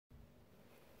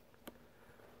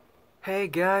Hey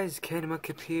guys, Kid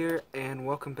here, and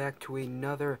welcome back to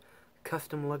another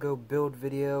custom Lego build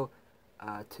video.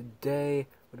 Today,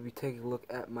 we're going to be taking a look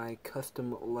at my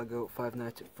custom Lego Five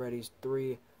Nights at Freddy's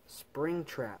 3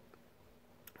 Springtrap.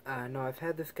 Now, I've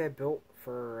had this guy built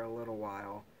for a little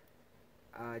while.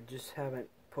 I just haven't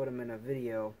put him in a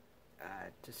video,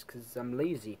 just because I'm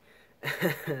lazy.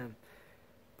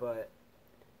 But,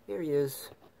 here he is.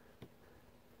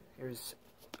 Here's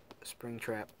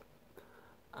Springtrap.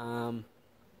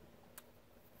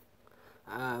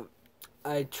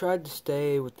 I tried to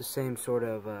stay with the same sort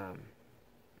of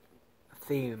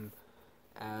theme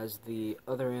as the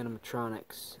other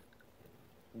animatronics,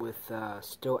 with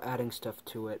still adding stuff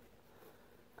to it.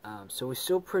 So he's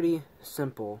still pretty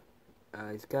simple.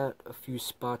 He's got a few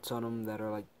spots on him that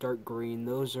are like dark green.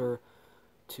 Those are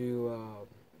to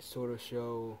sort of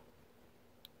show,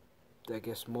 I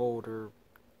guess, mold or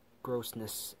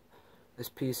grossness. This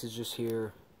piece is just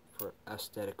here for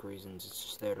aesthetic reasons. It's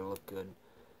just there to look good.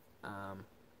 You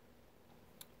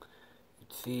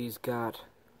can see he's got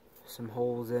some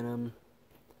holes in him.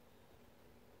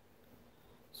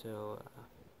 So,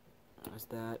 there's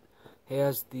that. He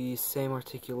has the same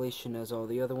articulation as all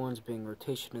the other ones, being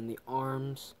rotation in the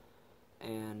arms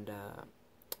and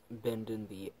bend in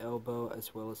the elbow,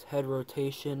 as well as head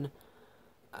rotation.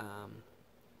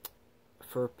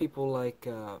 For people like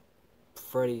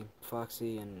Freddy,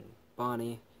 Foxy, and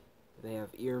Bonnie, they have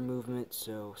ear movement,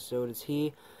 so does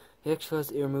he. He actually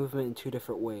has ear movement in two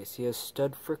different ways. He has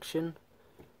stud friction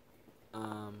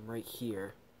right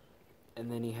here,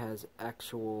 and then he has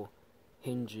actual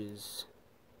hinges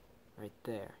right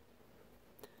there.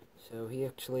 So he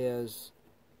actually has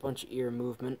a bunch of ear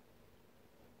movement,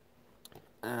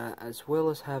 as well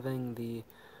as having the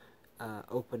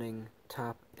opening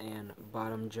top and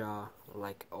bottom jaw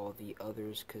like all the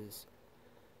others, because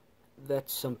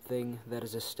that's something that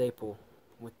is a staple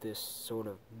with this sort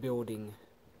of building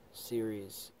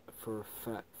series for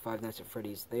Five Nights at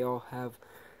Freddy's. They all have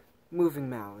moving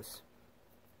mouths.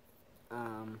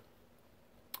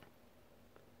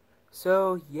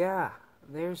 So yeah,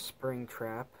 there's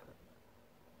Springtrap.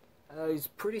 He's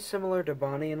pretty similar to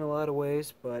Bonnie in a lot of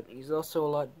ways, but he's also a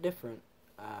lot different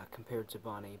compared to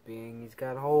Bonnie, being he's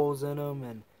got holes in him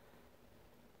and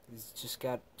he's just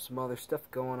got some other stuff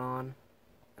going on.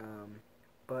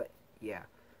 But yeah,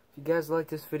 if you guys like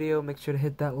this video, make sure to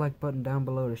hit that like button down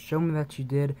below to show me that you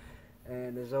did.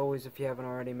 And as always, if you haven't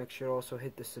already, make sure to also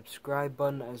hit the subscribe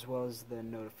button as well as the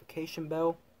notification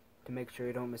bell to make sure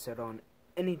you don't miss out on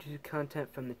any new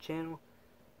content from the channel.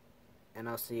 And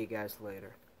I'll see you guys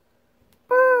later.